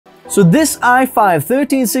So this i5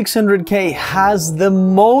 13600K has the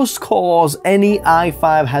most cores any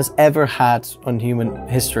i5 has ever had on human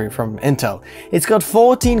history from Intel. It's got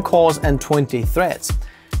 14 cores and 20 threads.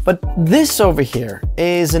 But this over here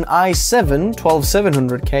is an i7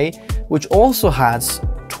 12700K, which also has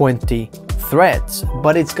 20 threads,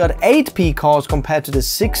 but it's got 8P cores compared to the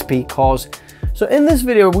 6P cores. So in this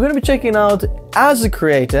video, we're going to be checking out, as a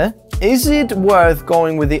creator, is it worth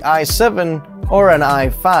going with the i7 or an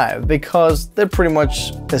i5, because they're pretty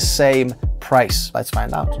much the same price. Let's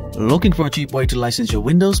find out. Looking for a cheap way to license your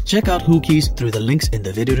Windows? Check out Whokeys through the links in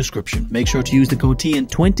the video description. Make sure to use the code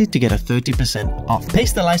TN20 to get a 30% off.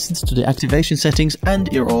 Paste the license to the activation settings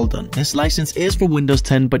and you're all done. This license is for Windows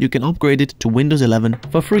 10, but you can upgrade it to Windows 11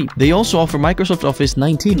 for free. They also offer Microsoft Office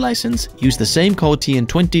 19 license. Use the same code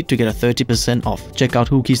TN20 to get a 30% off. Check out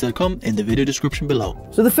whokeys.com in the video description below.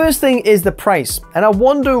 So the first thing is the price. And I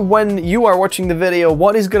wonder, when you are watching the video,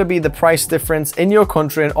 what is going to be the price difference in your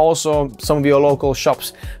country and also some of your local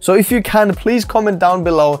shops. So if you can, please comment down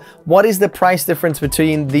below what is the price difference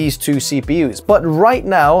between these two CPUs. But right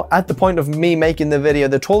now, at the point of me making the video,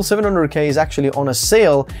 the 12700K is actually on a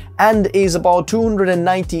sale and is about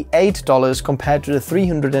 $298 compared to the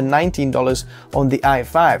 $319 on the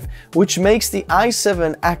i5, which makes the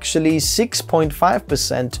i7 actually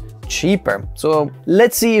 6.5% cheaper. So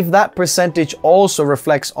let's see if that percentage also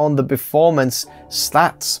reflects on the performance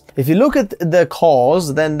stats. If you look at the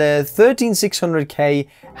cores, then the 13600K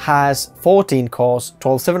has 14 cores,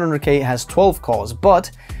 12700K has 12 cores,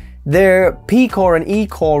 but their P-core and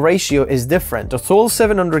E-core ratio is different. The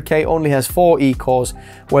 12700K only has 4 E-cores,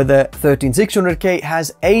 where the 13600K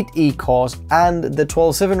has 8 E-cores, and the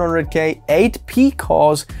 12700K 8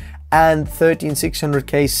 P-cores and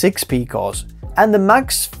 13600K 6 P-cores. And the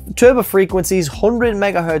max turbo frequency is 100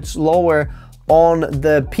 MHz lower on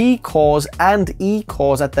the P cores and E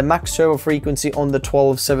cores at the max turbo frequency on the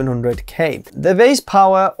 12700K. The base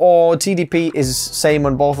power, or TDP, is same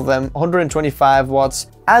on both of them, 125 watts,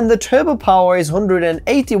 and the turbo power is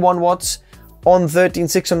 181 watts on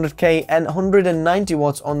 13600K and 190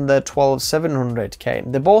 watts on the 12700K.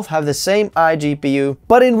 They both have the same iGPU,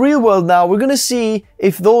 but in real world now, we're gonna see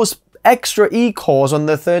if those extra E cores on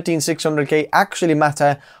the 13600K actually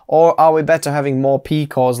matter, or are we better having more P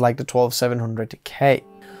cores like the 12700K?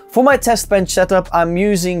 For my test bench setup, I'm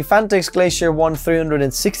using Phanteks Glacier 1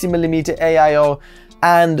 360mm AIO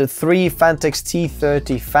and 3 Phanteks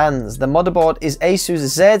T30 fans. The motherboard is Asus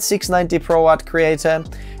Z690 Pro Artgrid,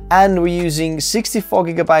 and we're using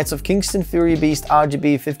 64GB of Kingston Fury Beast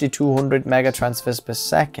RGB 5200 mega transfers per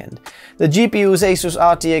second. The GPU is Asus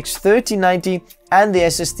RTX 3090 and the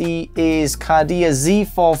SSD is Cardia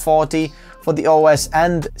Z440 for the OS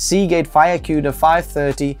and Seagate FireCuda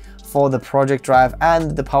 530 for the project drive,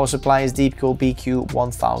 and the power supply is Deepcool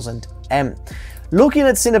BQ1000M. Looking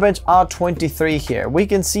at Cinebench R23 here, we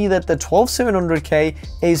can see that the 12700K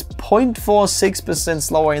is 0.46%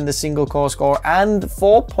 slower in the single core score and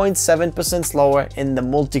 4.7% slower in the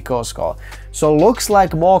multi-core score. So looks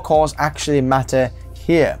like more cores actually matter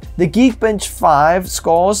here. The Geekbench 5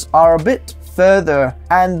 scores are a bit further,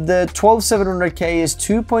 and the 12700K is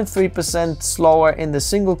 2.3% slower in the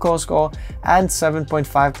single core score and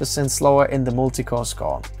 7.5% slower in the multi-core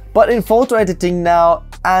score. But in photo editing now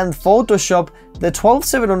and Photoshop, the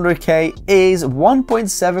 12700K is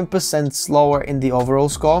 1.7% slower in the overall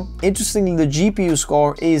score. Interestingly, the GPU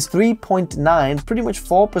score is 3.9, pretty much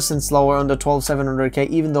 4% slower on the 12700K,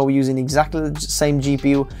 even though we're using exactly the same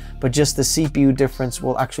GPU, but just the CPU difference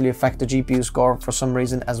will actually affect the GPU score for some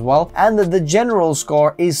reason as well. And the general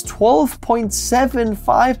score is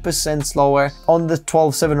 12.75% slower on the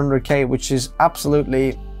 12700K, which is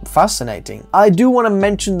absolutely fascinating. I do want to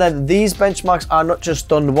mention that these benchmarks are not just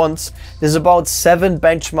done once. There's about 7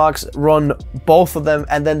 benchmarks run, both of them,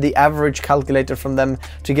 and then the average calculated from them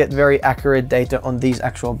to get very accurate data on these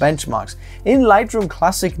actual benchmarks. In Lightroom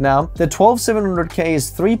Classic now, the 12700K is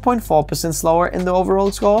 3.4% slower in the overall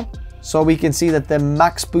score. So we can see that the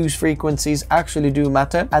max boost frequencies actually do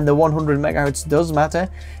matter, and the 100 MHz does matter.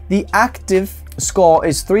 The active score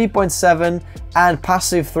is 3.7 and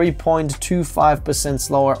passive 3.25%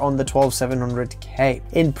 slower on the 12700K.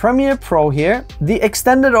 In Premiere Pro here, the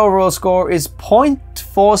extended overall score is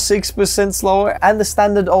 0.46% slower and the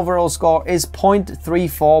standard overall score is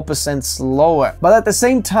 0.34% slower. But at the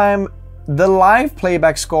same time, the live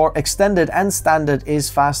playback score, extended and standard, is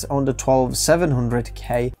fast on the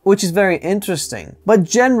 12700K, which is very interesting. But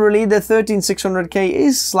generally, the 13600K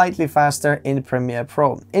is slightly faster in Premiere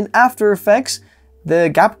Pro. In After Effects,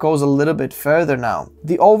 the gap goes a little bit further now.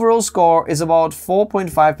 The overall score is about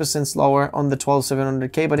 4.5% slower on the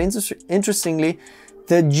 12700K, but interestingly,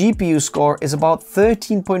 the GPU score is about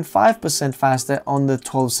 13.5% faster on the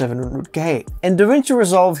 12700K. In Davinci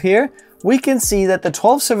Resolve here, we can see that the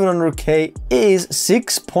 12700K is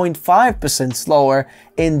 6.5% slower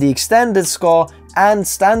in the extended score, and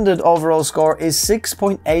standard overall score is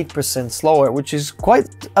 6.8% slower, which is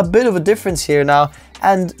quite a bit of a difference here now.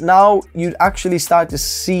 And now you'd actually start to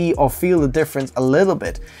see or feel the difference a little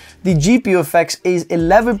bit. The GPU effects is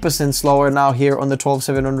 11% slower now here on the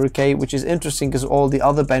 12700K, which is interesting because all the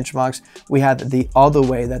other benchmarks we had the other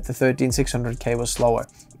way, that the 13600K was slower.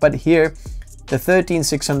 But here, the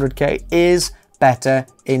 13600K is better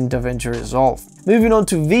in Davinci Resolve. Moving on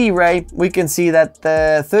to V-Ray, we can see that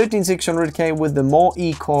the 13600K with the more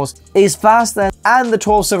E-cores is faster, and the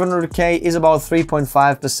 12700K is about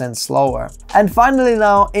 3.5% slower. And finally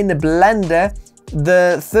now in the Blender,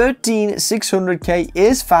 the 13600K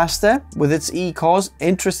is faster with its E-cores,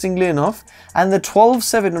 interestingly enough, and the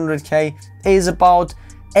 12700K is about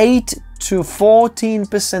 8 to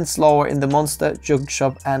 14% slower in the monster, jug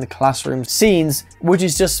shop and classroom scenes, which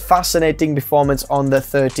is just fascinating performance on the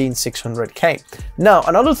 13600K. Now,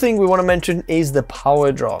 another thing we want to mention is the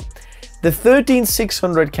power draw. The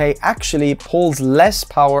 13600K actually pulls less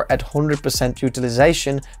power at 100%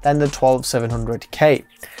 utilization than the 12700K.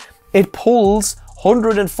 It pulls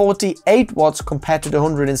 148 watts compared to the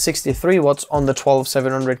 163 watts on the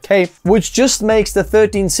 12700K, which just makes the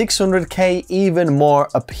 13600K even more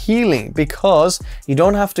appealing because you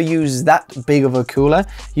don't have to use that big of a cooler.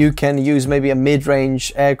 You can use maybe a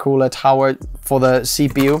mid-range air cooler tower for the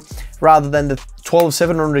CPU rather than the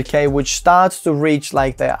 12700K, which starts to reach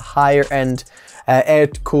like the higher end air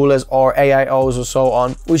coolers or AIOs or so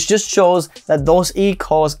on, which just shows that those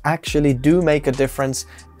E-cores actually do make a difference,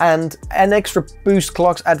 and an extra boost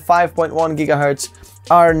clocks at 5.1 gigahertz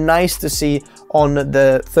are nice to see on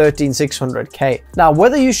the 13600K. Now,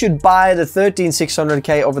 whether you should buy the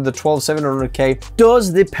 13600K over the 12700K does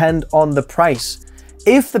depend on the price.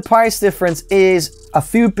 If the price difference is a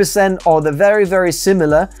few percent or the very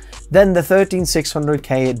similar, then the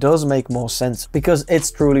 13600K does make more sense because it's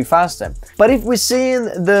truly faster. But if we're seeing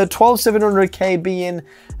the 12700K being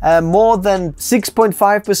more than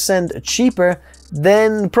 6.5% cheaper,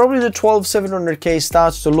 then probably the 12700K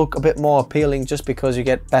starts to look a bit more appealing just because you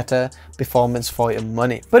get better performance for your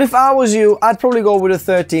money. But if I was you, I'd probably go with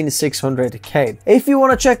a 13600K. If you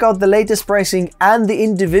want to check out the latest pricing and the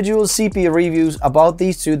individual CPU reviews about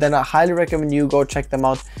these two, then I highly recommend you go check them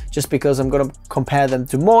out, just because I'm going to compare them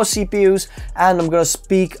to more CPUs and I'm going to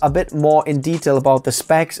speak a bit more in detail about the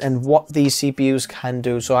specs and what these CPUs can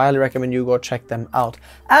do. So I highly recommend you go check them out.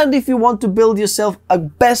 And if you want to build yourself a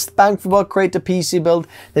best bang for buck creator PC build,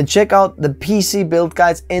 then check out the PC build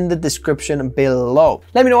guides in the description below.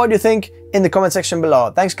 Let me know what you think in the comment section below.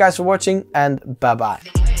 Thanks guys for watching, and bye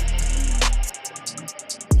bye.